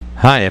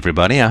Hi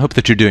everybody, I hope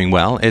that you're doing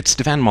well. It's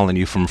Stefan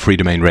Molyneux from Free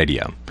Domain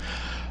Radio.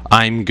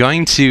 I'm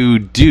going to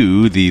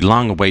do the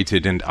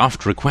long-awaited and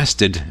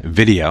oft-requested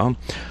video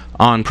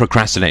on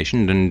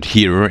procrastination, and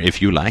here,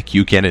 if you like,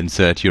 you can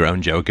insert your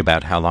own joke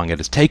about how long it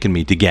has taken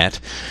me to get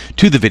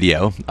to the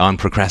video on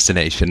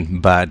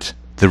procrastination, but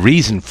the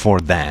reason for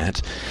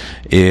that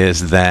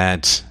is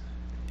that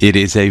it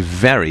is a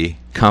very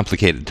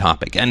complicated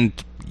topic, and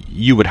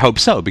you would hope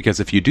so, because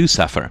if you do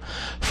suffer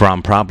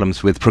from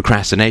problems with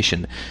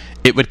procrastination,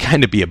 it would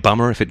kind of be a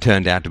bummer if it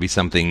turned out to be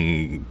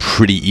something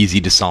pretty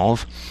easy to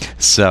solve.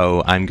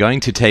 So I'm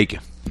going to take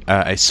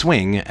a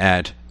swing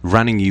at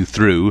running you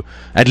through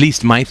at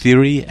least my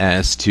theory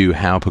as to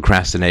how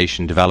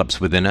procrastination develops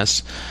within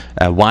us,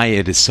 why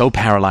it is so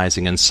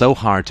paralyzing and so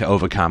hard to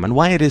overcome, and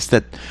why it is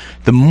that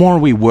the more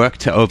we work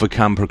to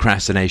overcome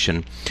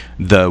procrastination,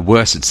 the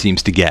worse it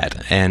seems to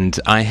get. And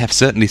I have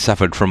certainly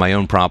suffered from my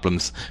own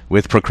problems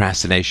with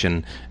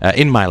procrastination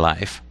in my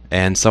life.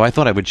 And so I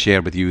thought I would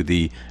share with you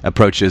the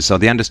approaches, or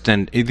the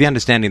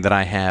understanding that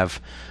I have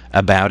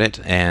about it,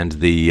 and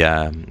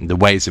the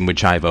ways in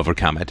which I've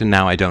overcome it. And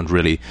now I don't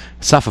really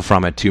suffer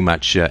from it too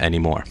much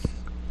anymore.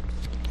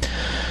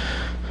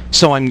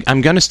 So I'm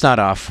going to start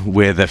off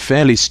with a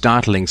fairly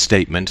startling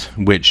statement,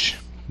 which,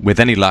 with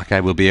any luck, I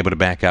will be able to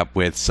back up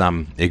with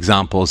some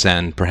examples,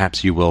 and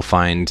perhaps you will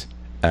find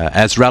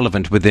as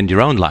relevant within your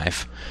own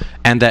life.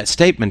 And that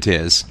statement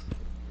is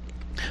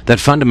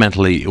that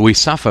fundamentally we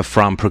suffer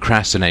from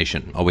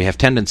procrastination, or we have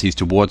tendencies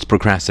towards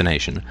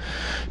procrastination,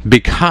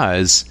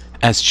 because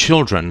as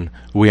children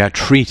we are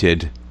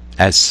treated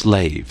as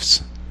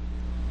slaves.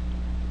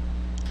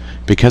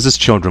 Because as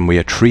children we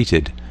are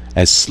treated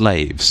as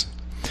slaves.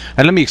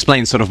 And let me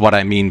explain sort of what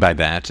I mean by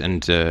that,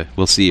 and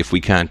we'll see if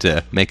we can't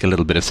make a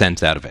little bit of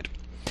sense out of it.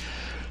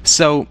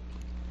 So,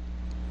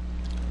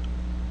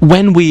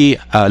 when we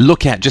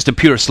look at just a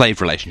pure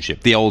slave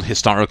relationship, the old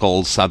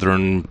historical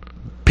Southern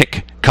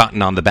pick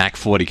cotton on the back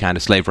 40 kind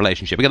of slave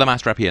relationship. We got the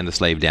master up here and the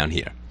slave down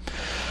here.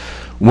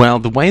 Well,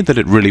 the way that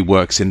it really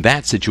works in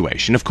that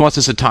situation, of course,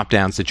 is a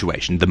top-down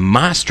situation. The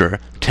master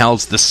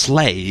tells the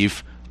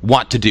slave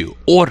what to do,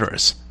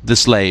 orders the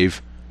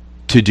slave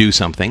to do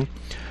something.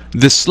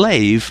 The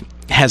slave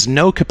has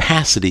no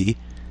capacity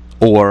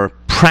or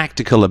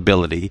practical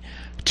ability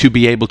to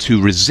be able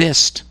to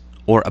resist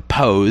or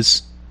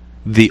oppose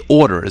the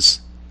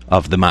orders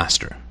of the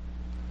master.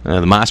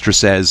 The master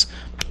says,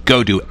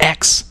 go do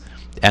X,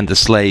 and the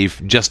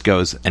slave just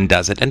goes and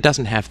does it, and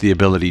doesn't have the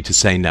ability to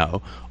say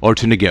no, or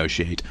to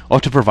negotiate, or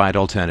to provide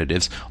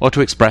alternatives, or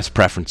to express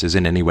preferences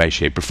in any way,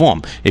 shape, or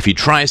form. If he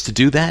tries to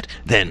do that,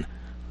 then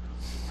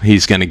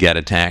he's going to get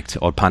attacked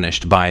or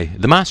punished by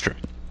the master.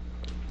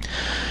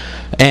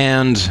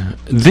 And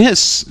this,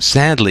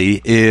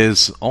 sadly,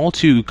 is all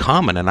too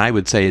common, and I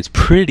would say it's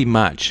pretty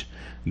much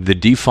the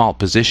default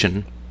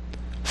position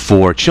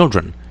for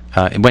children.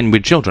 When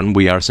we're children,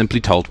 we are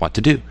simply told what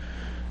to do.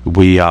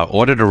 We are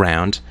ordered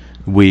around.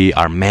 We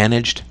are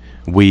managed.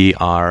 We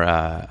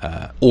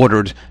are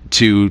ordered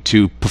to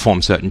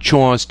perform certain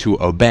chores,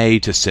 to obey,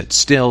 to sit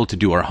still, to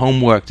do our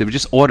homework. We're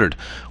just ordered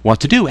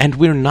what to do, and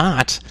we're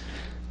not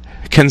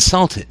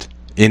consulted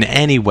in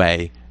any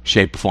way,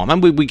 shape, or form.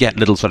 And we get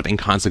little sort of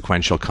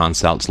inconsequential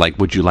consults like,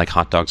 would you like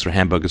hot dogs or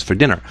hamburgers for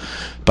dinner?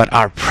 But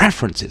our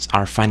preferences,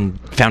 our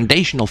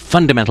foundational,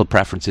 fundamental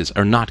preferences,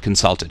 are not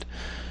consulted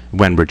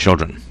when we're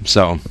children.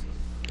 So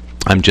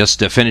I'm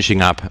just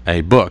finishing up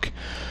a book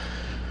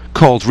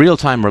called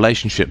Real-Time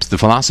Relationships, The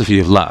Philosophy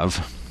of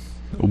Love,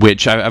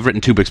 which I've written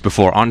 2 books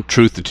before, On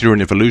Truth, The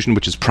Tyranny of Illusion,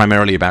 which is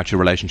primarily about your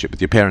relationship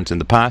with your parents in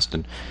the past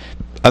and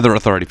other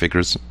authority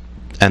figures.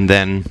 And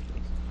then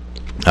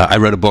I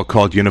wrote a book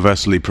called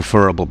Universally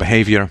Preferable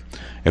Behavior,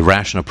 A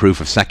Rational Proof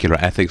of Secular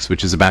Ethics,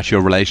 which is about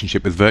your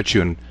relationship with virtue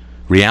and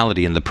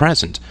reality in the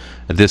present.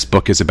 This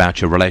book is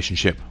about your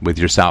relationship with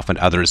yourself and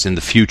others in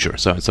the future.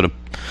 So it's sort of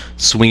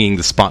swinging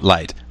the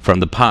spotlight from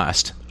the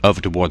past over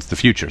towards the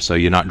future, so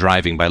you're not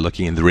driving by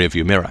looking in the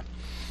rearview mirror.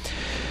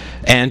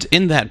 And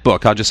in that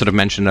book, I'll just sort of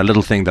mention a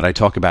little thing that I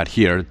talk about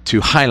here to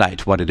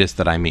highlight what it is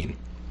that I mean.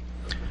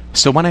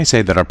 So when I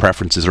say that our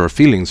preferences or our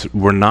feelings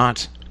were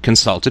not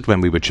consulted when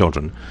we were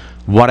children,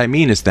 what I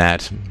mean is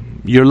that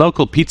your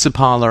local pizza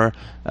parlor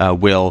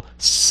will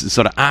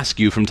sort of ask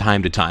you from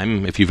time to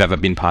time, if you've ever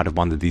been part of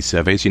one of these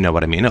surveys, you know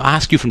what I mean. They'll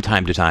ask you from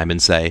time to time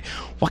and say,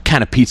 what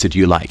kind of pizza do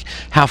you like?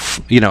 How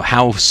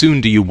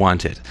soon do you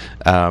want it?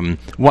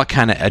 What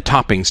kind of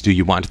toppings do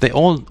you want?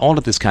 All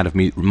of this kind of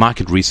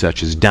market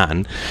research is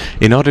done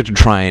in order to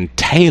try and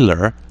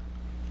tailor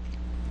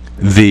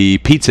the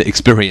pizza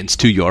experience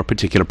to your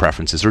particular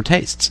preferences or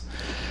tastes.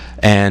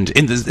 And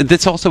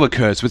this also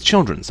occurs with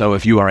children. So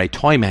if you are a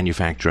toy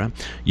manufacturer,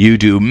 you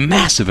do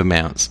massive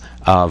amounts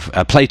of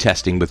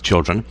playtesting with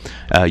children.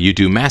 You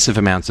do massive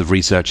amounts of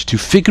research to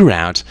figure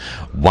out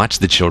what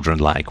the children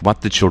like, what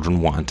the children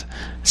want,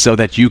 so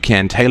that you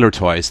can tailor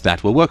toys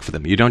that will work for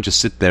them. You don't just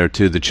sit there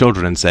to the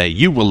children and say,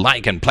 you will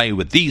like and play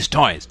with these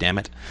toys, damn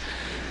it.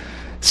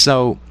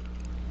 So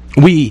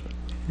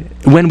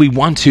when we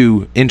want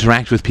to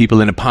interact with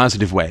people in a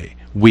positive way,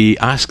 we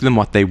ask them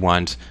what they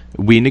want,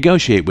 we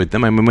negotiate with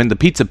them, and when the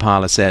pizza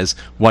parlor says,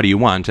 what do you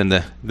want, and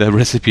the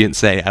recipients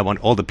say, I want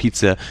all the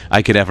pizza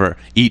I could ever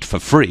eat for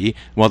free,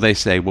 well, they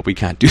say, well, we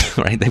can't do that,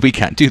 right? We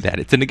can't do that.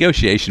 It's a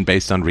negotiation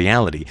based on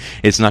reality.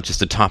 It's not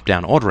just a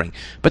top-down ordering,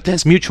 but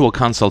there's mutual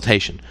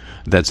consultation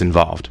that's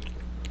involved.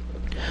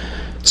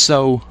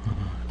 So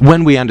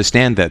when we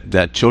understand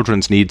that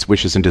children's needs,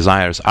 wishes, and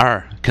desires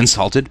are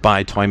consulted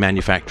by toy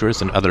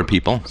manufacturers and other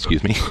people,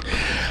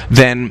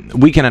 then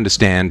we can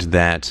understand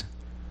that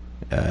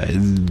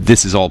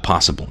this is all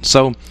possible.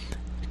 So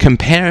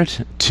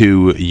compared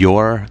to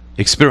your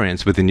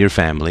experience within your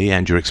family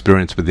and your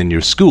experience within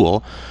your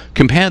school,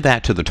 compare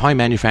that to the toy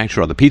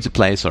manufacturer or the pizza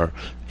place or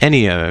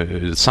any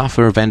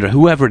software vendor,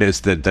 whoever it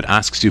is that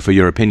asks you for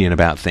your opinion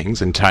about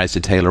things and tries to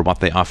tailor what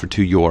they offer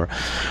to your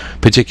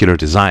particular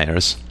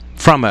desires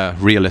from a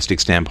realistic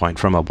standpoint,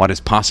 from a what is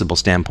possible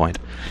standpoint.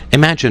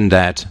 Imagine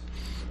that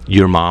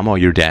your mom or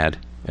your dad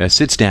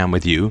sits down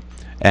with you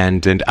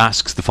and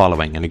asks the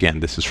following, and again,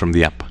 this is from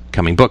the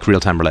upcoming book,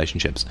 Real-Time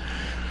Relationships.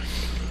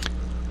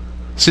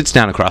 Sits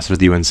down across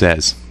with you and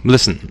says,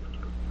 listen,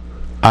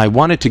 I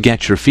wanted to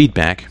get your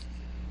feedback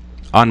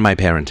on my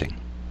parenting.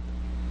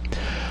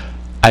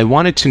 I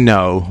wanted to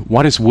know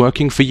what is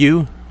working for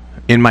you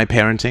in my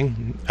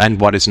parenting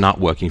and what is not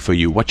working for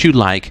you, what you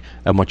like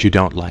and what you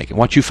don't like,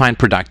 what you find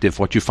productive,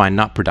 what you find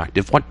not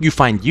productive, what you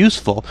find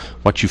useful,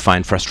 what you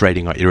find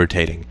frustrating or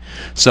irritating.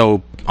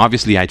 So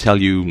obviously I tell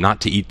you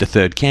not to eat the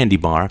third candy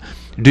bar.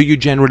 Do you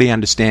generally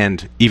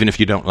understand, even if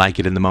you don't like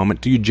it in the moment,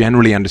 do you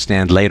generally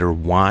understand later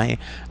why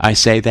I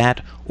say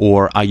that,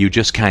 or are you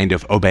just kind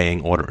of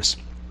obeying orders?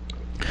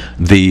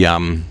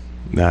 The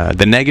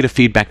negative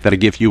feedback that I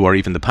give you, or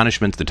even the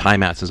punishments, the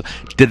timeouts,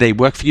 did they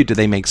work for you? Do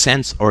they make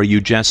sense? Or are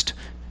you just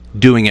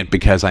doing it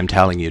because I'm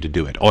telling you to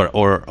do it?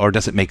 Or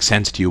does it make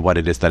sense to you what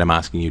it is that I'm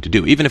asking you to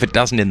do? Even if it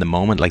doesn't in the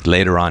moment, like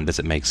later on, does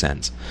it make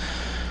sense?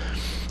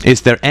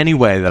 Is there any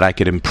way that I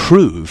could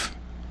improve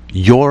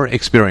your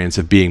experience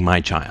of being my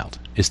child?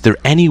 Is there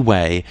any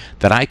way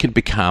that I could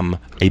become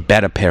a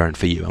better parent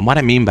for you? And what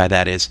I mean by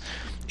that is,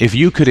 if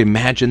you could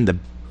imagine the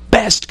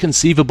best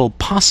conceivable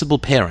possible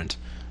parent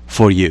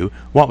for you,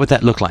 what would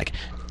that look like?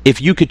 If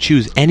you could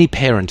choose any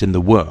parent in the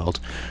world,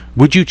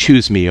 would you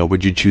choose me or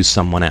would you choose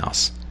someone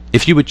else?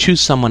 If you would choose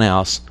someone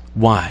else,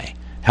 why?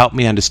 Help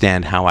me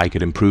understand how I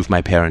could improve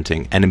my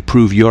parenting and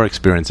improve your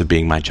experience of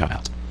being my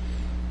child.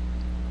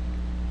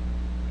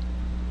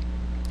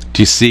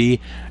 Do you see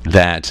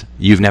that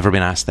you've never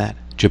been asked that?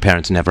 Your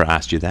parents never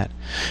asked you that?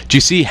 Do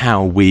you see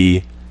how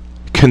we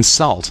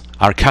consult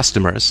our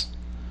customers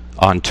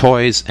on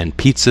toys and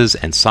pizzas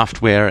and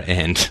software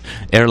and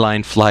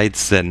airline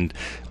flights and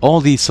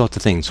all these sorts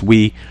of things?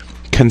 We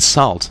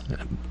consult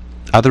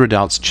other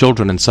adults,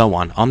 children, and so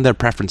on their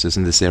preferences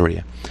in this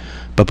area.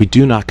 But we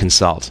do not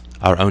consult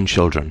our own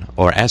children,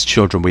 or as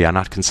children we are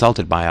not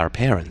consulted by our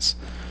parents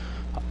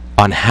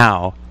on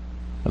how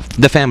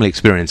the family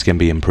experience can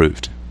be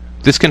improved.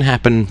 This can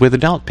happen with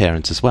adult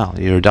parents as well.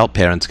 Your adult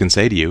parents can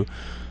say to you,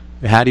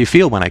 how do you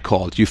feel when I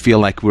called? Do you feel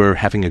like we're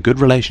having a good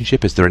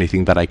relationship? Is there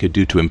anything that I could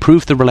do to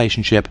improve the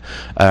relationship?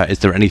 Is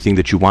there anything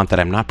that you want that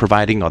I'm not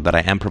providing or that I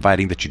am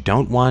providing that you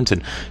don't want?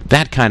 And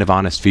that kind of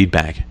honest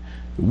feedback.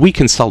 We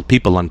consult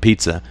people on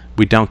pizza.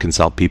 We don't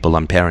consult people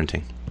on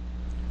parenting.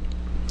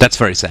 That's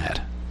very sad.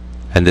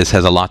 And this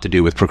has a lot to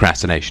do with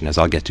procrastination, as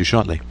I'll get to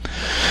shortly.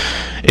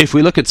 If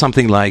we look at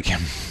something like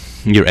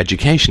your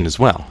education as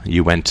well.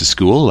 You went to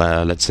school,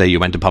 let's say you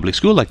went to public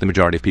school like the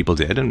majority of people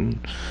did, and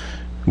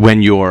when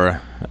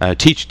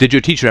did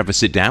your teacher ever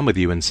sit down with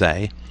you and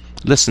say,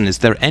 listen, is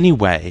there any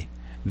way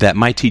that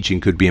my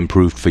teaching could be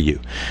improved for you?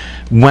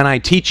 When I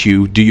teach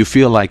you, do you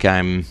feel like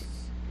I'm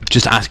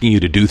just asking you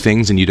to do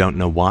things and you don't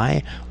know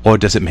why? Or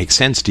does it make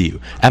sense to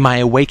you? Am I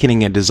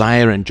awakening a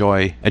desire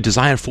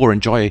for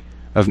and joy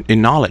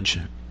in knowledge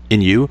in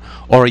you,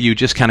 or are you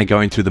just kind of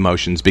going through the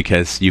motions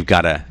because you've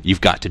got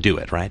to do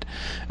it, right?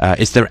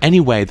 Is there any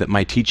way that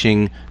my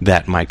teaching,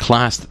 that my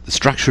class, that the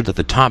structure, that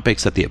the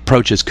topics, that the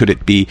approaches, could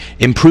it be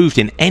improved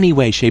in any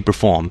way, shape, or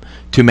form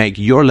to make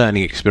your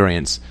learning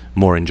experience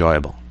more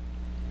enjoyable?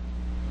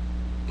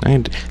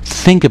 And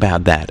think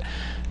about that.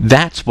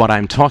 That's what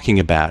I'm talking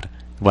about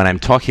when I'm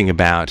talking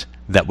about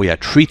that we are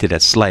treated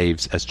as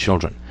slaves as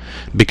children.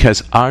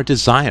 Because our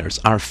desires,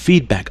 our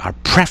feedback, our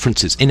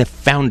preferences in a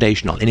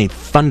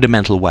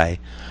fundamental way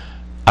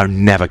are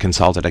never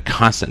consulted, are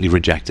constantly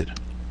rejected.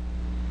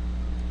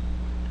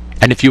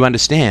 And if you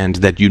understand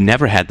that you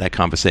never had that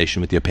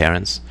conversation with your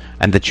parents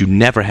and that you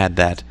never had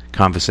that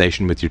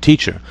conversation with your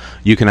teacher,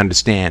 you can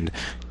understand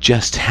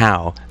just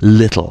how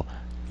little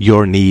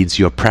your needs,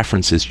 your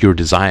preferences, your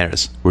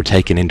desires were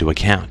taken into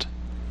account.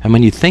 And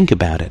when you think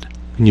about it,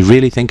 when you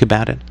really think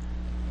about it,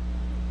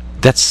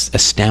 that's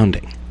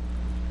astounding.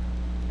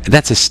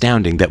 That's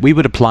astounding that we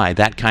would apply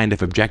that kind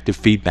of objective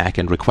feedback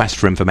and request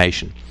for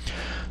information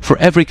for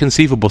every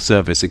conceivable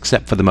service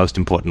except for the most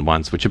important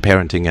ones, which are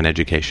parenting and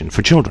education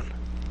for children.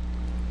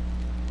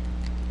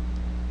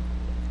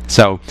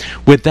 So,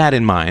 with that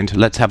in mind,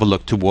 let's have a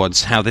look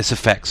towards how this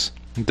affects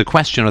the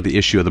question or the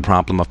issue or the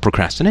problem of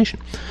procrastination.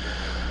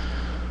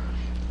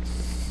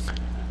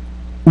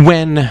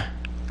 When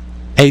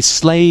a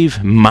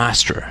slave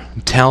master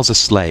tells a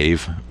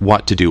slave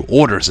what to do,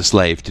 orders a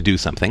slave to do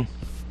something,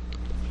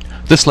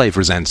 the slave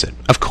resents it,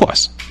 of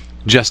course.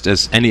 Just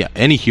as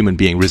any human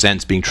being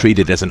resents being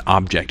treated as an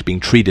object, being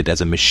treated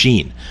as a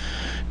machine,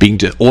 being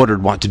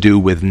ordered what to do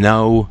with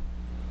no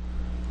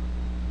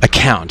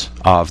account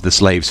of the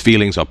slave's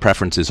feelings or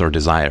preferences or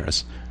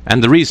desires.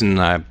 And the reason,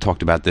 I've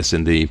talked about this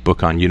in the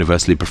book on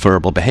universally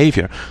preferable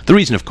behavior, the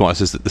reason, of course,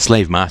 is that the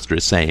slave master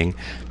is saying,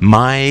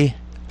 my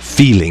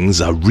feelings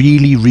are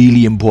really,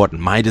 really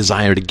important. My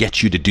desire to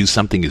get you to do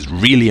something is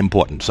really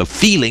important. So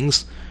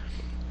feelings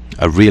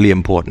are really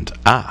important.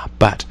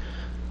 But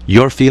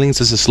your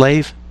feelings as a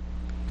slave,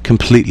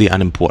 completely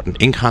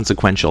unimportant,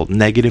 inconsequential,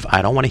 negative.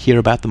 I don't want to hear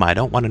about them. I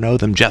don't want to know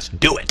them. Just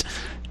do it.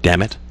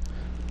 Damn it.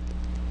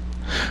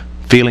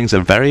 Feelings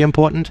are very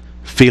important.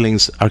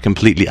 Feelings are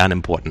completely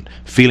unimportant.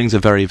 Feelings are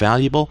very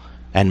valuable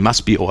and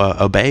must be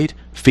obeyed.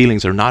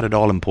 Feelings are not at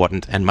all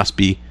important and must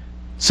be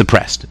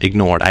suppressed,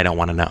 ignored. I don't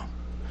want to know.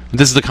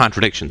 This is the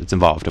contradiction that's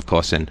involved, of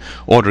course, in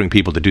ordering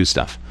people to do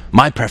stuff.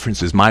 My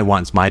preferences, my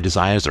wants, my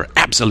desires are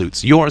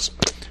absolutes. Yours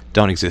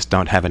don't exist,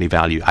 don't have any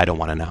value. I don't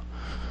want to know.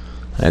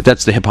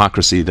 That's the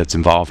hypocrisy that's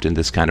involved in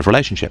this kind of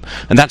relationship.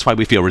 And that's why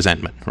we feel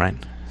resentment, right?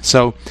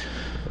 So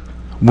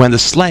when the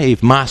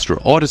slave master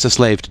orders a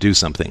slave to do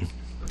something,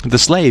 the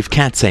slave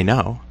can't say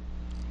no,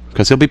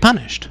 because he'll be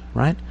punished,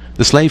 right?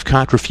 The slave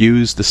can't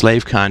refuse, the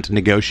slave can't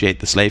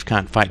negotiate, the slave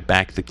can't fight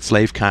back, the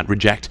slave can't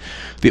reject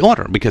the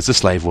order, because the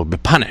slave will be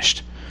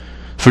punished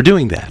for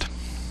doing that.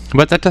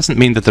 But that doesn't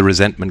mean that the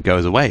resentment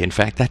goes away. In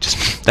fact,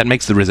 that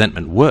makes the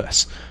resentment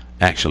worse,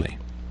 actually.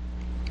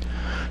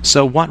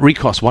 So what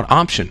recourse, what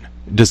option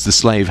does the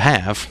slave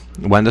have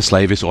when the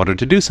slave is ordered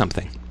to do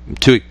something?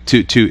 To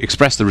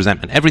express the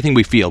resentment. Everything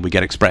we feel, we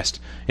get expressed.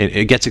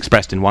 It gets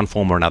expressed in one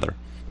form or another.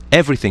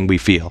 Everything we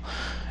feel,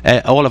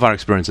 all of our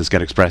experiences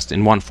get expressed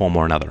in one form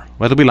or another,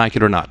 whether we like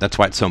it or not. That's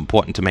why it's so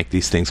important to make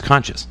these things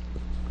conscious,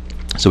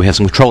 so we have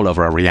some control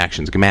over our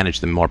reactions, can manage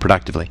them more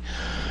productively.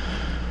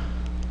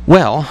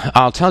 Well,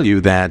 I'll tell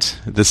you that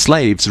the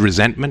slave's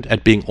resentment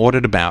at being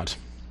ordered about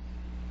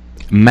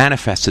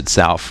manifests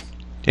itself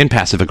in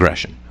passive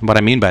aggression. What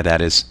I mean by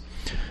that is,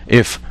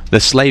 if the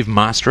slave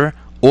master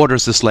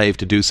orders the slave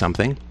to do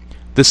something,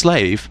 the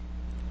slave,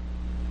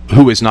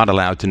 who is not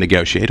allowed to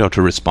negotiate or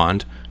to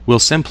respond, will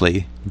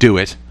simply do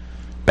it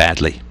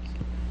badly.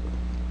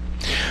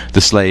 The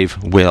slave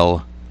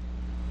will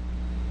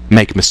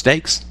make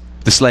mistakes.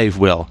 The slave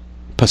will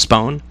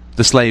postpone.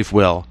 The slave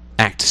will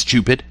act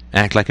stupid,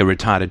 act like a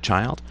retarded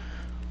child.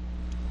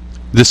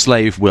 The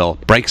slave will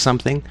break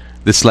something.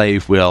 The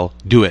slave will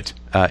do it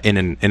in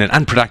an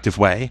unproductive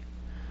way.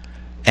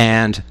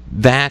 And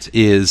that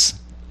is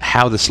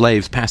how the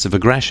slave's passive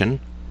aggression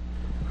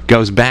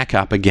goes back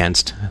up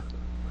against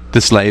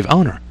the slave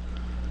owner.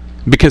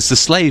 Because the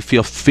slave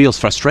feels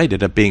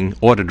frustrated at being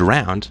ordered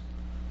around,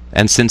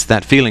 and since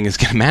that feeling is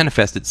going to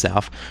manifest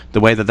itself, the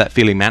way that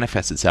feeling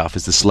manifests itself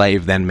is the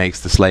slave then makes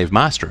the slave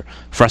master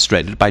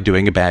frustrated by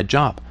doing a bad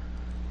job,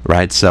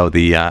 right? So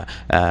the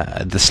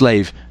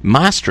slave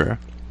master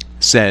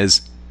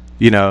says,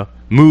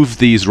 move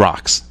these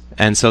rocks,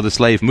 and so the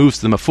slave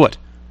moves them a foot,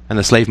 and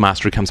the slave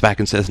master comes back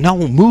and says,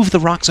 no, move the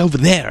rocks over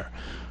there.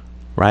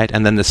 Right?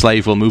 And then the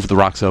slave will move the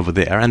rocks over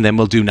there, and then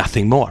we'll do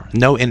nothing more.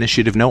 No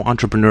initiative, no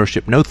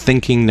entrepreneurship, no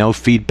thinking, no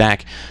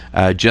feedback,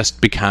 just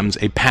becomes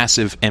a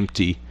passive,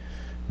 empty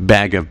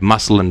bag of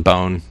muscle and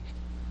bone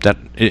that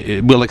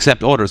it will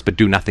accept orders but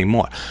do nothing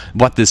more.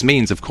 What this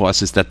means, of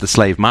course, is that the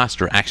slave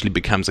master actually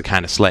becomes a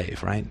kind of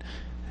slave, right?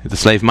 The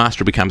slave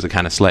master becomes a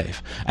kind of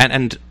slave.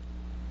 And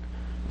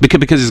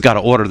because he's got to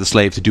order the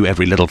slave to do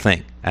every little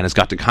thing, and has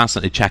got to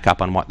constantly check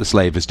up on what the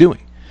slave is doing.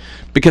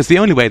 Because the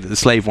only way that the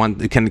slave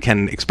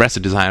can express a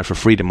desire for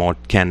freedom or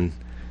can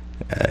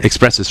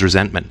express his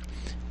resentment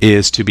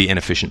is to be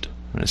inefficient.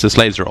 So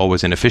slaves are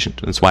always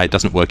inefficient. That's why it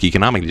doesn't work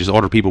economically. You just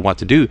order people what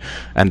to do,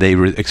 and they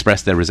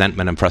express their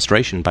resentment and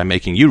frustration by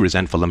making you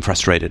resentful and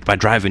frustrated, by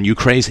driving you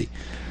crazy.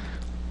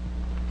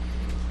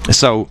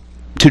 So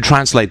to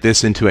translate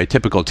this into a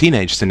typical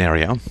teenage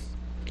scenario,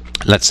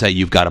 let's say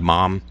you've got a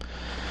mom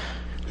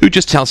who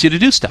just tells you to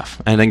do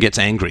stuff and then gets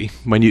angry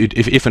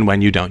if and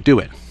when you don't do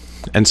it.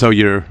 And so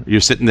you're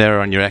sitting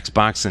there on your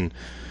Xbox and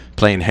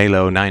playing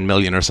Halo 9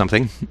 million or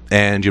something,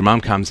 and your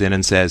mom comes in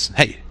and says,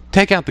 hey,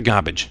 take out the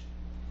garbage.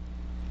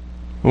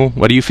 Well,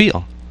 what do you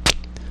feel?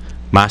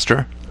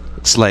 Master,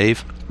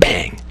 slave,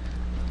 bang.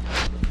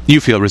 You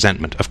feel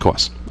resentment, of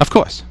course. Of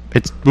course.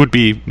 It would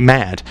be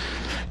mad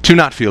to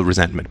not feel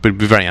resentment, but it would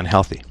be very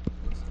unhealthy.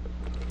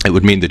 It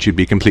would mean that you'd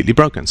be completely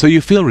broken. So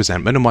you feel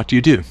resentment, and what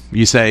do?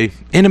 You say,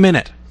 in a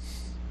minute.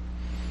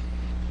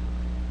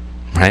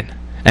 Right?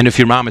 And if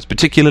your mom is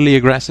particularly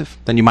aggressive,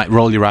 then you might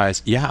roll your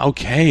eyes. Yeah,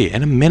 okay,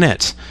 in a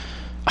minute.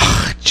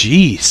 Ugh,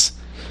 jeez.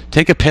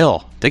 Take a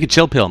pill. Take a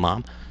chill pill,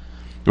 Mom.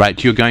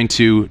 Right, you're going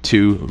to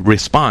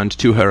respond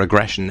to her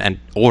aggression and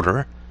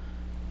order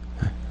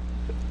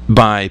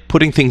by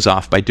putting things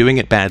off, by doing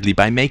it badly,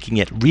 by making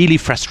it really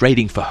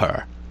frustrating for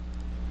her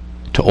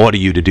to order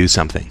you to do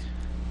something,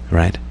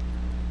 right?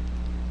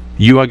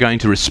 You are going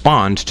to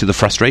respond to the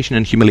frustration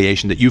and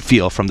humiliation that you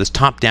feel from this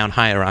top-down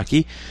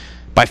hierarchy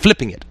by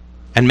flipping it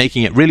and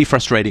making it really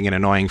frustrating and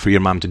annoying for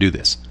your mom to do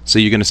this. So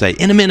you're going to say,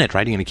 in a minute,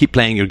 right? You're going to keep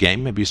playing your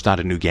game. Maybe you start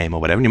a new game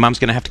or whatever, and your mom's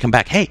going to have to come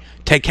back. Hey,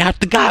 take out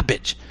the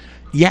garbage.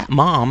 Yeah,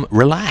 Mom,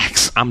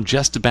 relax. I'm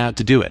just about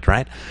to do it,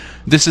 right?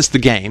 This is the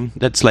game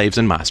that slaves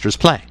and masters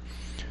play.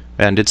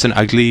 And it's an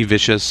ugly,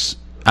 vicious,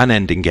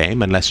 unending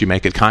game unless you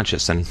make it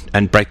conscious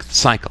and break the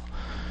cycle.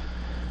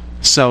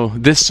 So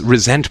this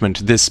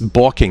resentment, this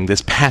balking,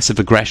 this passive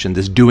aggression,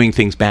 this doing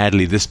things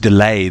badly, this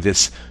delay,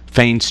 this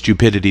feigned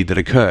stupidity that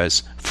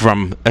occurs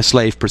from a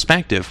slave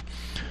perspective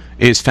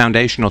is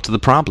foundational to the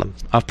problem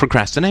of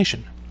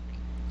procrastination.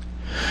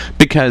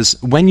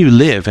 Because when you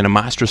live in a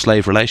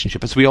master-slave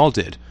relationship, as we all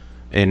did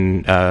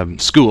in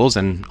schools,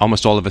 and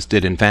almost all of us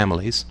did in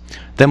families,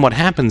 then what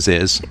happens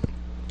is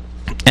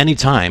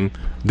anytime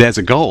there's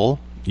a goal,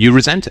 you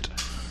resent it.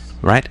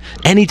 Right?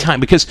 Anytime,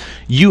 because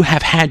you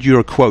have had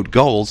your, quote,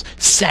 goals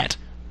set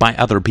by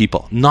other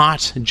people,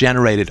 not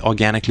generated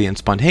organically and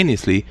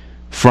spontaneously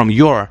from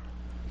your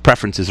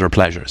preferences or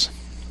pleasures.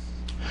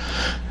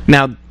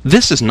 Now,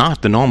 this is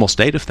not the normal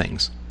state of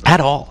things at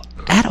all,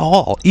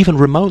 even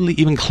remotely,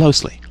 even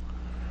closely.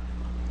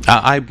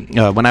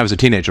 When I was a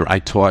teenager, I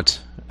taught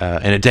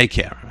in a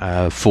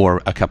daycare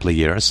for a couple of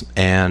years,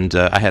 and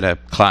I had a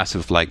class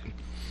of like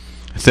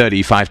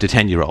 35 to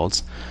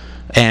 10-year-olds.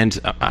 And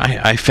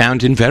I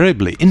found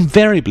invariably,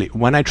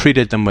 when I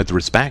treated them with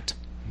respect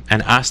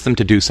and asked them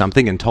to do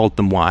something and told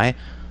them why,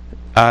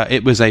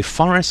 it was a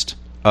forest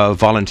of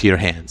volunteer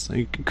hands.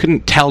 You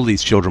couldn't tell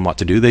these children what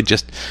to do. They'd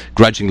just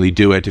grudgingly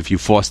do it if you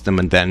forced them,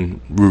 and then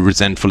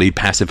resentfully,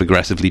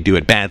 passive-aggressively do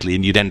it badly,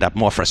 and you'd end up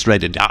more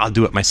frustrated. I'll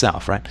do it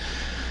myself, right?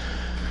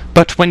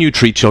 But when you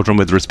treat children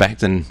with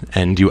respect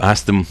and you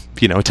ask them,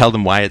 tell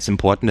them why it's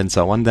important and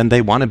so on, then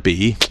they want to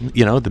be,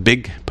 the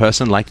big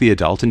person like the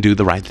adult and do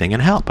the right thing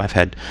and help. I've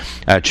had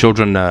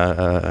children,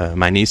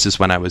 my nieces,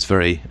 when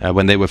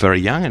they were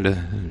very young, and a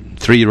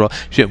 3-year-old,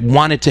 she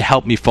wanted to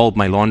help me fold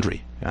my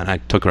laundry. And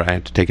I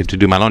had to take her to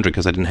do my laundry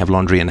because I didn't have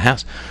laundry in the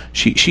house.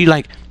 She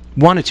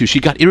wanted to. She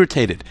got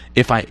irritated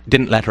if I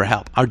didn't let her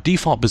help. Our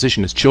default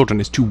position as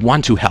children is to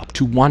want to help,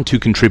 to want to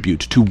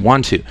contribute, to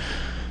want to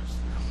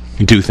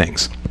do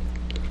things.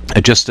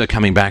 Just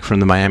coming back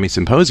from the Miami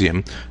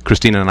Symposium,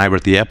 Christina and I were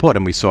at the airport,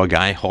 and we saw a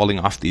guy hauling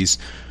off these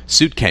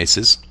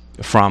suitcases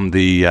from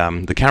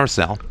the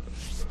carousel.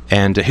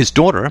 And his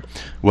daughter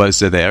was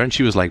there, and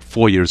she was like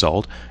 4 years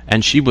old,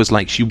 and she was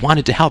like, she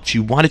wanted to help. She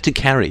wanted to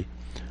carry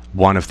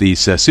one of these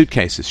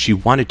suitcases. She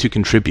wanted to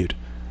contribute,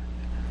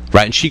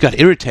 right? And she got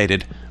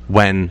irritated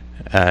when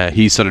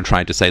he sort of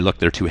tried to say, look,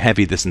 they're too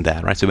heavy, this and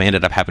that, right? So we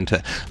ended up having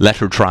to let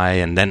her try,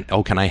 and then,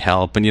 oh, can I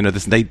help? And,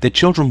 the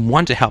children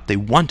want to help. They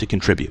want to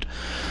contribute.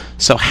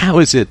 So how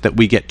is it that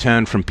we get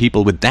turned from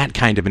people with that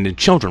kind of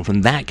children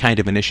from that kind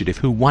of initiative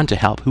who want to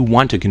help, who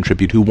want to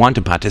contribute, who want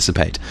to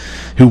participate,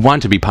 who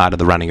want to be part of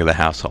the running of the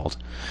household?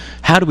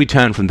 How do we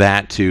turn from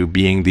that to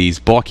being these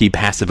balky,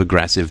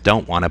 passive-aggressive,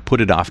 don't want to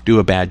put it off, do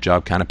a bad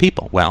job kind of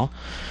people? Well,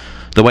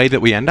 the way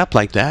that we end up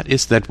like that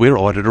is that we're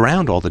ordered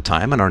around all the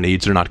time, and our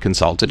needs are not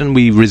consulted, and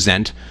we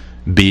resent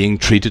being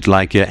treated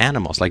like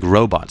animals, like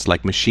robots,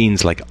 like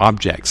machines, like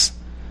objects.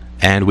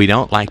 And we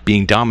don't like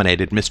being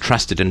dominated,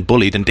 mistrusted, and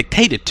bullied and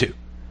dictated to.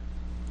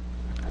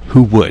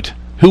 Who would?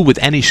 Who with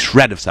any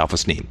shred of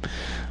self-esteem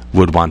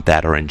would want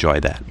that or enjoy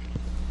that?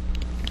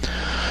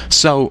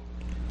 So,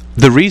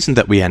 the reason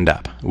that we end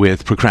up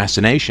with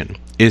procrastination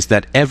is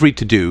that every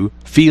to-do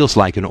feels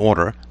like an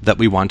order that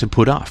we want to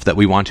put off, that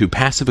we want to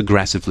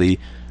passive-aggressively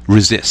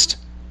resist.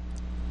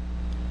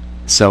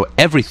 So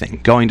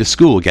everything, going to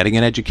school, getting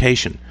an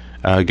education,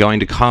 going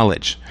to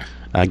college,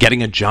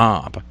 getting a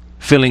job,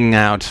 filling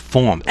out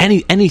form,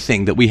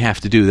 anything that we have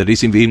to do that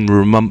is even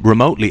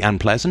remotely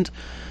unpleasant,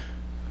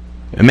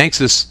 it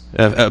makes us,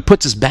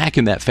 puts us back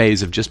in that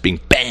phase of just being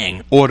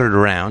bang, ordered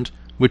around,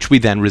 which we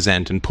then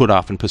resent and put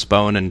off and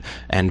postpone,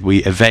 and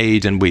we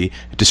evade and we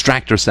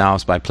distract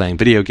ourselves by playing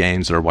video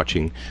games or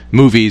watching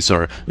movies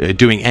or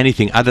doing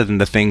anything other than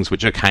the things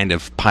which are kind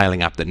of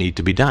piling up that need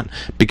to be done,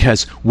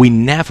 because we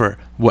never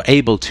were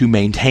able to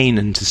maintain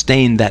and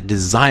sustain that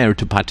desire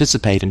to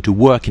participate and to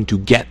work and to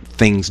get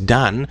things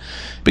done,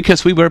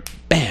 because we were,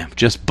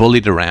 just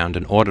bullied around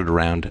and ordered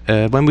around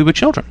when we were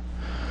children.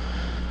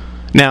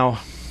 Now,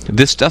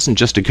 this doesn't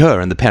just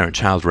occur in the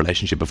parent-child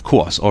relationship, of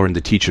course, or in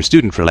the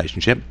teacher-student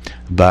relationship,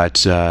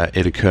 but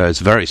it occurs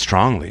very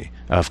strongly,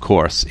 of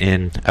course,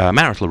 in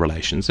marital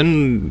relations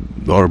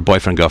or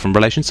boyfriend-girlfriend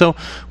relations. So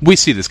we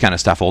see this kind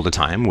of stuff all the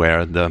time,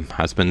 where the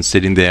husband's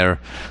sitting there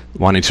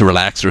wanting to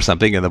relax or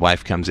something, and the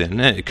wife comes in.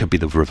 It could be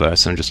the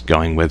reverse. I'm just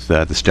going with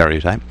the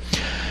stereotype.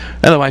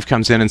 And the wife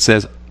comes in and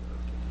says,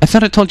 I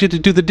thought I told you to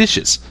do the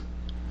dishes,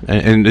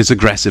 and is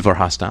aggressive or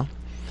hostile.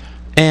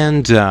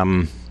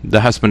 And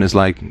the husband is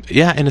like,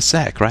 yeah, in a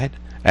sec, right?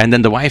 And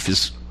then the wife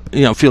is,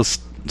 feels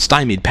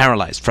stymied,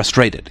 paralyzed,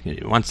 frustrated.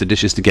 Wants the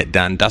dishes to get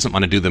done, doesn't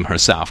want to do them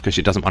herself because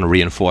she doesn't want to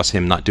reinforce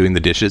him not doing the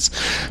dishes,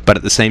 but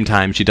at the same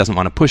time she doesn't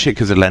want to push it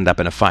because it'll end up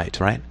in a fight,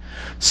 right?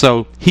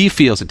 So he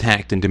feels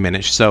attacked and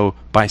diminished, so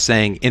by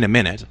saying "in a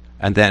minute"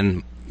 and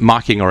then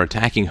mocking or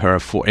attacking her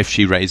for if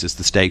she raises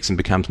the stakes and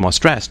becomes more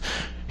stressed,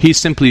 he's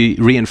simply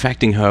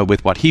reinfecting her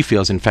with what he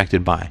feels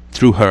infected by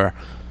through her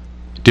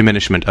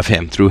diminishment of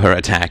him, through her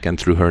attack and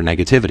through her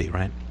negativity,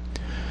 right?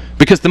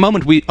 Because the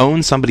moment we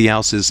own somebody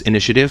else's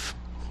initiative,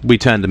 we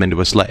turn them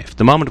into a slave.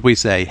 The moment we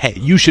say, hey,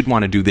 you should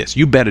want to do this,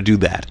 you better do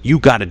that, you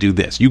got to do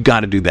this, you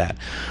got to do that,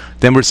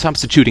 then we're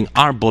substituting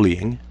our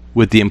bullying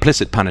with the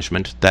implicit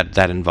punishment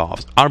that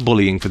involves, our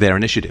bullying for their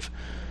initiative.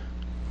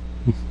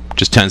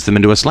 Just turns them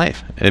into a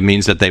slave. It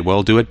means that they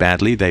will do it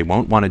badly, they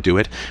won't want to do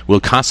it, we'll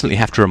constantly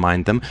have to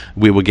remind them,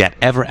 we will get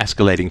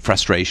ever-escalating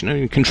frustration. I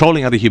mean,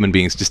 controlling other human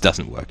beings just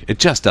doesn't work. It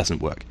just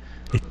doesn't work.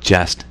 It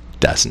just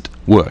doesn't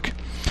work.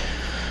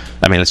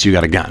 I mean, unless you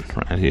got a gun,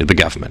 right? The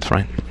government,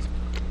 right?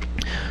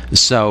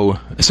 So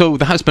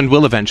the husband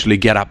will eventually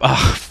get up,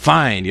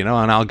 fine, and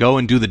I'll go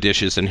and do the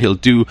dishes, and he'll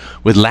do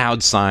with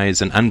loud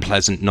sighs and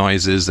unpleasant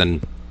noises,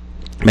 and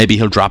maybe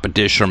he'll drop a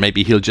dish, or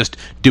maybe he'll just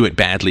do it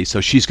badly,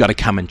 so she's got to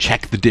come and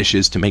check the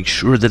dishes to make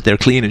sure that they're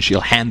clean, and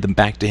she'll hand them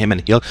back to him,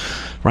 and he'll,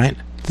 right?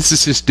 This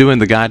is just doing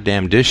the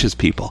goddamn dishes,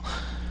 people.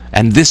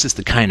 And this is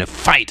the kind of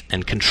fight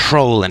and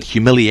control and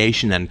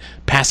humiliation and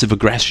passive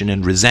aggression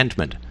and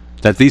resentment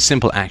that these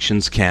simple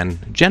actions can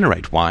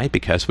generate. Why?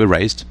 Because we're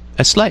raised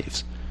as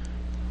slaves.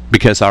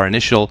 Because our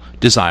initial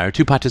desire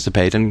to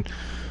participate and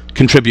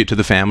contribute to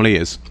the family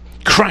is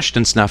crushed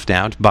and snuffed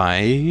out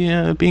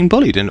by being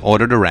bullied and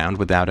ordered around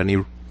without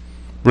any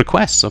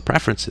requests or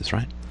preferences,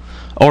 right?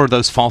 Or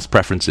those false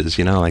preferences,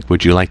 like,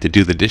 would you like to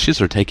do the dishes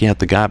or take out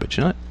the garbage?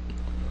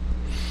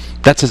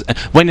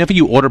 Whenever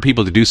you order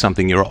people to do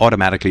something, you're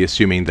automatically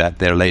assuming that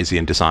they're lazy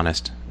and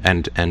dishonest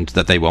and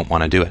that they won't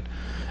want to do it.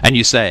 And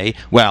you say,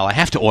 well, I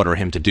have to order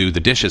him to do the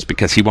dishes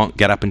because he won't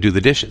get up and do the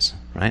dishes,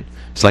 right?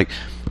 It's like,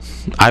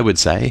 I would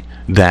say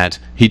that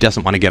he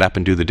doesn't want to get up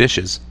and do the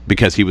dishes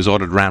because he was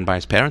ordered around by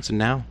his parents, and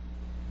now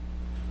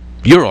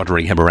you're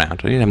ordering him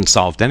around. You haven't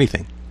solved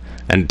anything,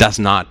 and does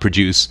not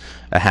produce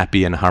a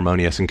happy and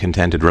harmonious and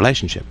contented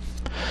relationship.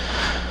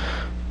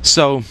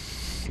 So,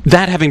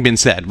 that having been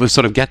said, we'll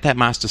sort of get that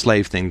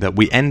master-slave thing that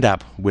we end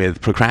up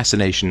with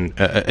procrastination,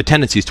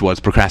 tendencies towards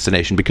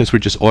procrastination because we're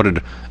just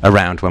ordered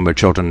around when we're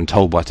children and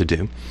told what to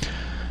do.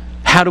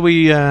 How do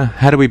we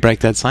break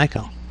that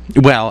cycle?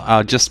 Well,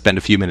 I'll just spend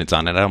a few minutes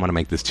on it. I don't want to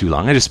make this too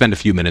long. I just spend a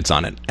few minutes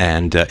on it,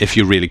 and if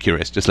you're really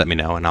curious, just let me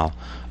know, and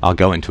I'll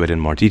go into it in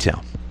more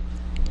detail.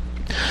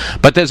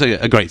 But there's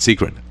a great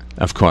secret,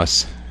 of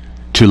course,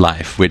 to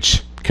life,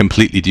 which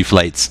completely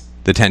deflates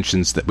the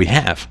tensions that we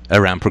have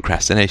around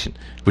procrastination.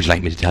 Would you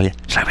like me to tell you?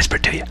 Shall I whisper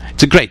it to you?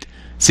 It's a great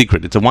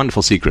secret. It's a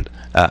wonderful secret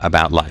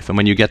about life. And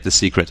when you get the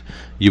secret,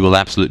 you will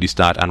absolutely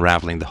start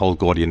unraveling the whole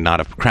Gordian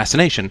knot of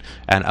procrastination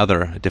and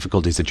other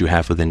difficulties that you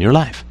have within your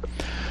life.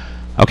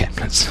 Okay,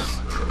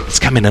 let's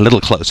come in a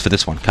little close for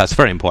this one, because it's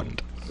very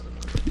important.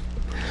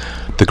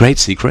 The great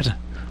secret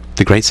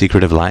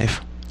of life,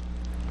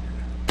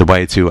 the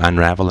way to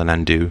unravel and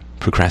undo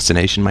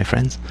procrastination, my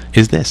friends,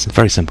 is this. It's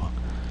very simple.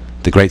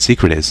 The great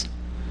secret is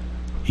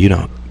you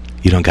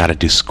don't got to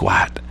do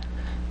squat.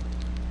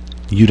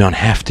 You don't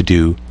have to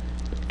do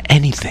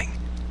anything.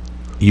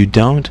 You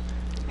don't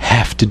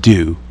have to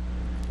do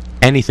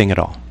anything at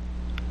all.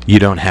 You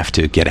don't have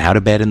to get out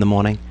of bed in the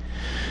morning.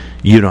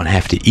 You don't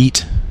have to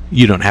eat.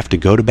 You don't have to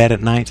go to bed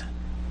at night.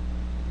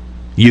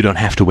 You don't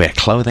have to wear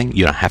clothing.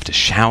 You don't have to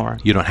shower.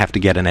 You don't have to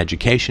get an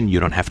education. You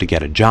don't have to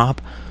get a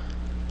job.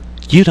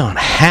 You don't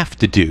have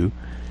to do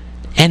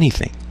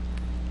anything.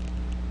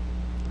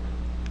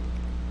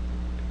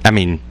 I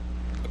mean,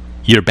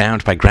 you're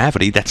bound by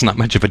gravity. That's not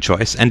much of a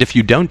choice. And if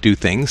you don't do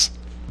things,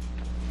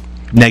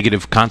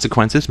 negative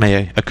consequences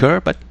may occur,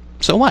 but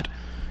so what?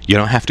 You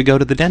don't have to go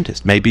to the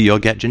dentist. Maybe you'll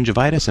get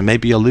gingivitis, and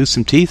maybe you'll lose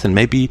some teeth,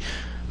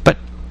 but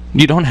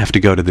you don't have to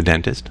go to the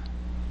dentist.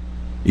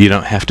 You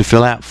don't have to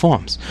fill out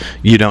forms.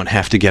 You don't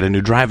have to get a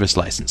new driver's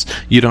license.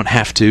 You don't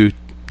have to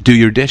do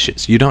your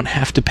dishes. You don't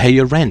have to pay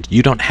your rent.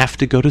 You don't have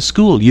to go to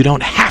school. You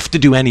don't have to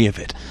do any of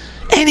it.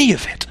 Any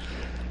of it.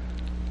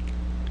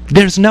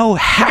 There's no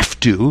have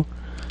to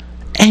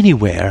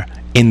anywhere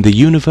in the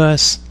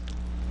universe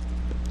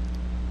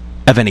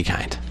of any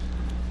kind.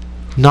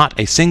 Not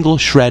a single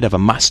shred of a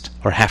must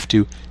or have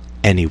to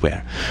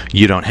anywhere.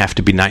 You don't have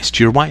to be nice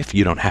to your wife.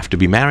 You don't have to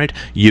be married.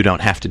 You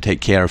don't have to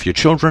take care of your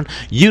children.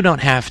 You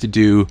don't have to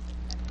do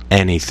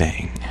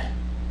anything.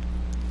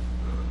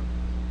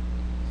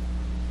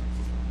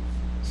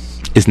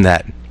 Isn't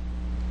that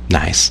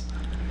nice?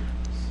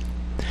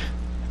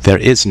 There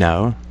is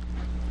no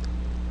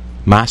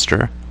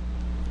master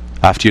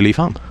after you leave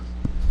home.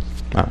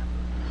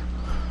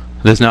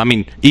 There's no, I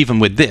mean, even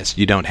with this,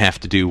 you don't have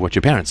to do what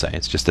your parents say.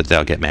 It's just that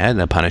they'll get mad and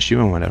they'll punish you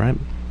and whatever, right?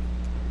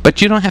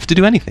 But you don't have to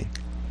do anything.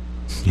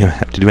 You don't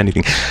have to do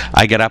anything.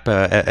 I get up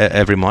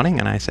every morning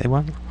and I say,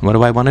 well, what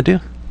do I want to do?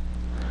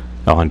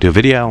 I want to do a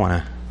video. I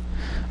want to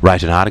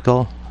write an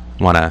article.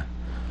 I want to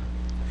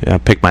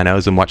Pick my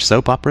nose and watch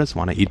soap operas?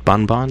 Want to eat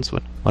bonbons?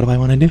 What do I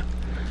want to do?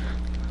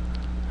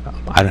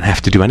 I don't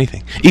have to do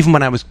anything. Even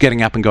when I was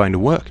getting up and going to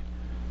work,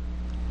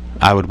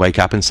 I would wake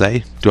up and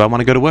say, do I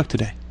want to go to work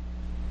today?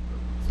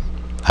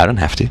 I don't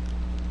have to.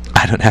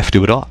 I don't have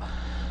to at all.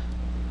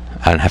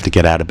 I don't have to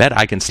get out of bed.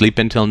 I can sleep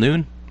until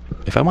noon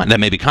if I want. There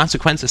may be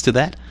consequences to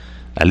that.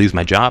 I lose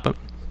my job.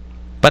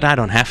 But I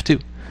don't have to.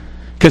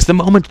 Because the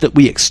moment that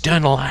we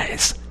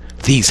externalize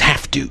these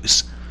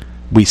have-tos,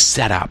 we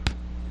set up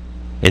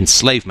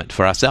enslavement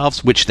for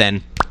ourselves, which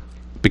then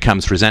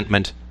becomes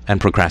resentment and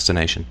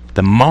procrastination.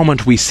 The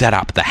moment we set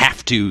up the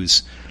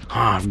have-tos,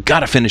 I've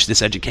got to finish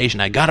this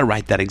education, I've got to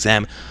write that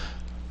exam.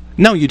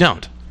 No, you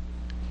don't.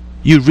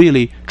 You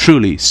really,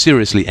 truly,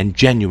 seriously, and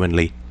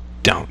genuinely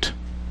don't.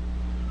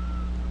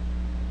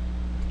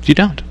 You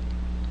don't.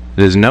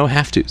 There's no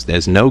have-tos.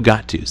 There's no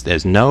got-tos.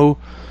 There's no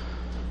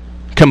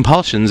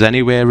compulsions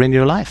anywhere in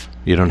your life.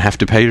 You don't have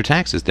to pay your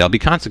taxes. There'll be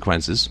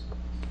consequences.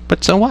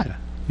 But so what?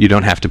 You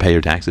don't have to pay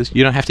your taxes.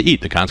 You don't have to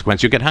eat. The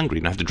consequence, you'll get hungry.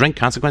 You don't have to drink.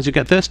 Consequence, you'll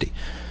get thirsty.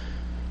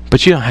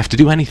 But you don't have to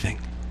do anything.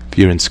 If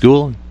you're in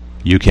school,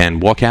 you can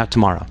walk out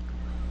tomorrow.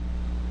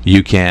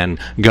 You can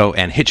go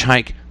and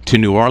hitchhike to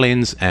New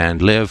Orleans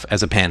and live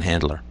as a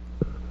panhandler.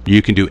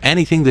 You can do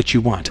anything that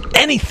you want.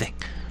 Anything.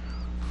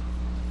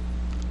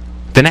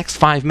 The next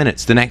 5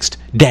 minutes, the next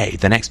day,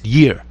 the next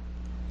year,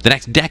 the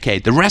next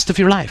decade, the rest of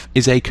your life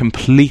is a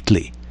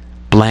completely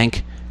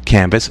blank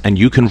canvas, and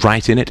you can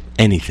write in it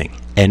anything,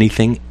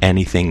 anything,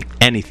 anything,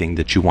 anything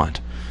that you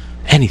want.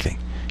 Anything.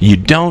 You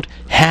don't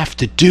have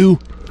to do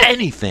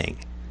anything.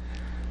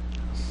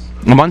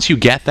 And once you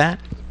get that,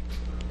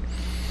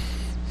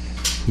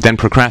 then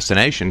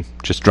procrastination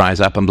just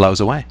dries up and blows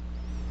away.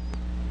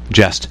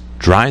 Just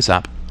dries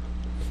up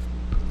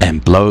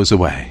and blows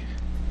away.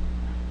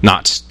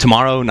 Not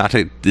tomorrow, not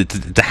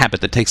the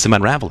habit that takes some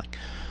unraveling.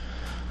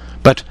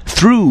 But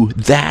through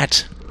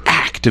that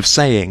act of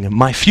saying,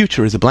 my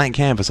future is a blank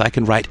canvas, I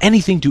can write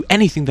anything, do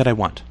anything that I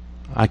want.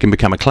 I can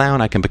become a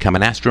clown, I can become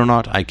an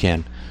astronaut, I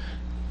can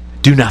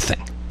do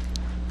nothing.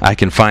 I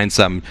can find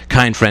some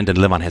kind friend and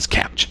live on his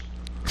couch.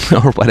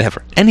 Or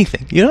whatever.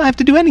 Anything. You don't have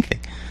to do anything.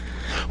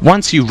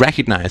 Once you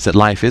recognize that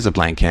life is a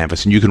blank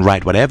canvas and you can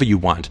write whatever you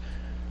want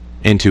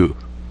into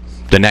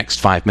the next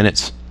 5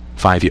 minutes,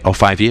 5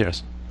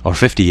 years, or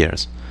 50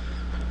 years.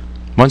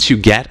 Once you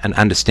get and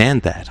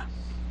understand that,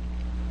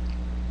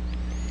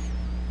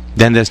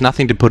 then there's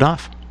nothing to put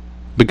off.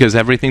 Because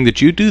everything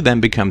that you do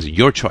then becomes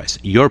your choice,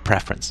 your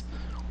preference.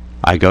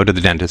 I go to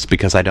the dentist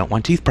because I don't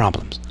want teeth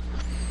problems.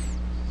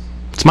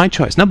 It's my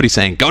choice. Nobody's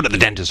saying, go to the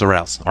dentist or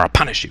else, or I'll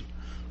punish you.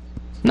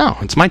 No,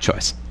 it's my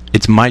choice.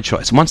 It's my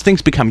choice. Once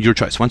things become your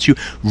choice, once you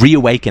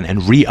reawaken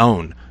and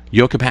re-own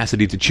your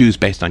capacity to choose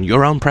based on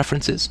your own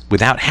preferences,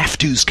 without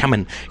have-tos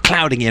coming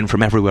clouding in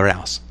from everywhere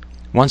else,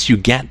 once you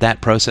get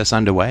that process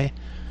underway,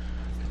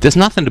 there's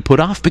nothing to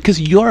put off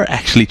because you're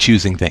actually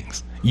choosing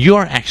things.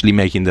 You're actually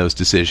making those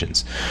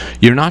decisions.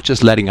 You're not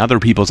just letting other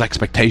people's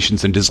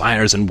expectations and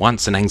desires and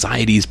wants and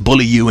anxieties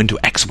bully you into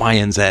X, Y,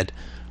 and Z,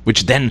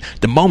 which then,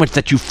 the moment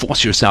that you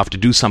force yourself to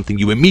do something,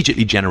 you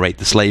immediately generate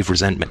the slave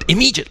resentment.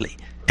 Immediately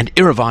and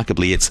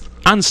irrevocably. It's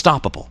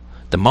unstoppable.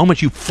 The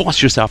moment you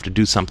force yourself to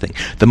do something,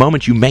 the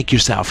moment you make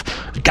yourself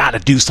gotta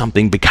do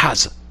something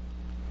because.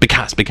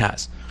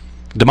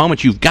 The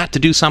moment you've got to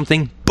do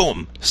something,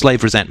 boom,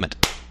 slave resentment,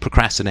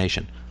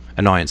 procrastination,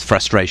 annoyance,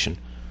 frustration,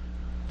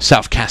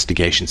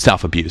 self-castigation,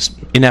 self-abuse.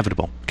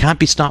 Inevitable. Can't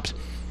be stopped.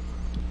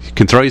 You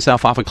can throw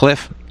yourself off a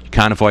cliff. You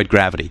can't avoid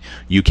gravity.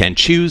 You can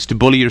choose to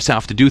bully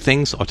yourself to do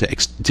things or to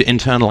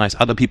internalize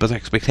other people's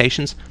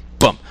expectations.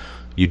 Boom.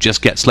 You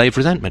just get slave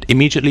resentment.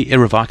 Immediately,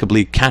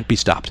 irrevocably, can't be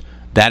stopped.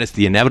 That is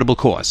the inevitable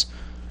cause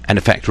and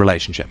effect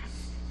relationship.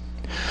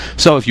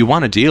 So if you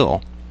want to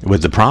deal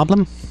with the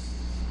problem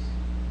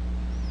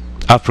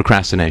of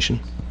procrastination,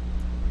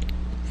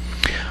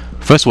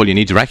 first of all, you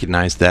need to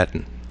recognize that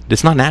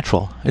it's not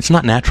natural. It's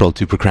not natural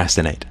to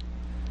procrastinate.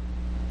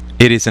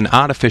 It is an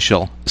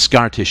artificial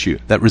scar tissue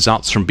that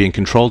results from being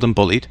controlled and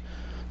bullied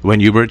when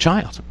you were a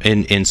child,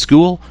 in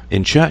school,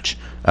 in church,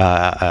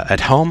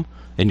 at home,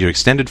 in your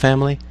extended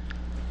family,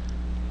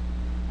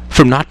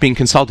 from not being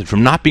consulted,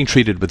 from not being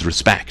treated with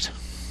respect.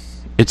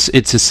 It's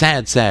a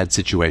sad, sad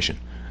situation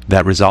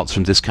that results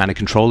from this kind of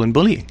control and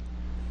bullying.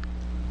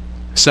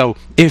 So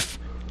if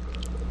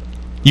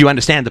you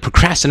understand that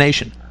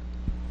procrastination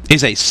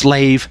is a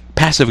slave,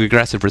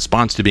 passive-aggressive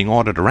response to being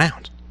ordered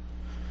around,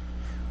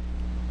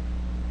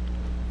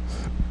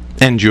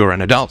 and you're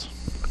an adult,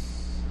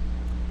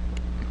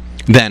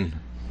 then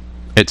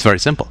it's very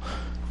simple.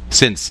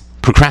 Since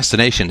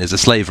procrastination is a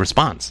slave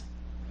response,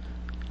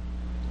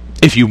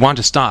 if you want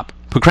to stop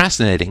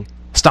procrastinating,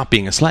 stop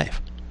being a slave.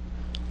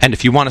 And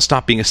if you want to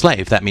stop being a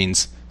slave, that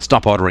means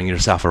stop ordering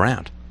yourself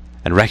around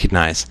and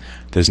recognize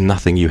there's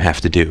nothing you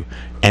have to do.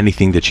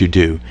 Anything that you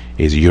do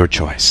is your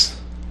choice.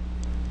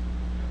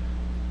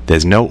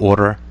 There's no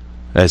order.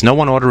 There's no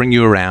one ordering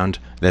you around.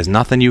 There's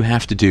nothing you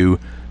have to do.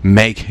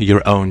 Make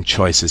your own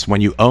choices. When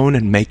you own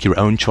and make your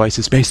own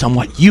choices based on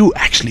what you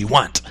actually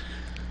want,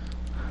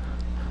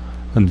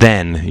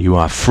 then you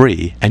are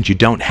free and you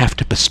don't have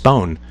to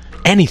postpone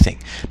anything,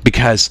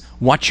 because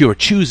what you're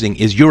choosing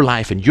is your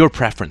life and your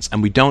preference,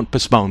 and we don't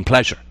postpone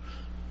pleasure.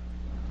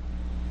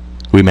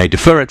 We may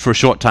defer it for a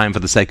short time for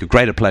the sake of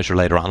greater pleasure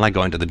later on, like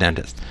going to the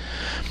dentist.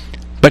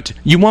 But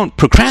you won't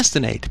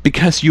procrastinate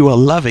because you are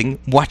loving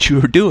what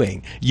you're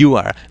doing. You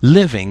are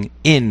living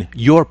in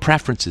your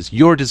preferences,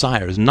 your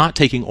desires, not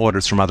taking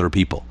orders from other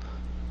people.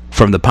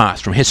 From the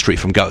past, from history,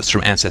 from ghosts,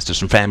 from ancestors,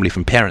 from family,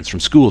 from parents, from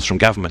schools, from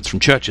governments, from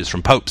churches,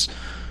 from popes.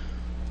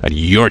 And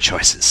your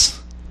choices.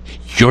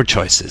 Your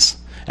choices.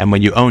 And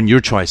when you own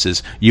your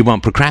choices, you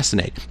won't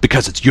procrastinate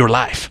because it's your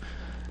life.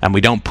 And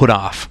we don't put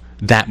off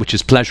that which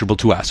is pleasurable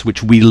to us,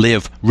 which we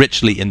live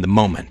richly in the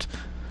moment.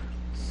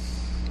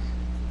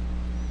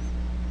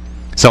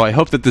 So I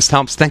hope that this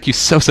helps. Thank you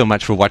so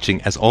much for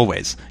watching. As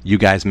always, you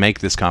guys make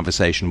this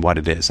conversation what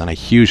it is, and I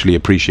hugely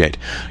appreciate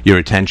your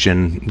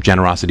attention,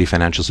 generosity,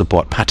 financial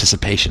support,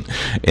 participation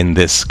in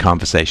this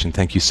conversation.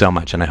 Thank you so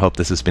much, and I hope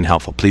this has been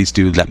helpful. Please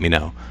do let me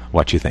know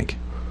what you think.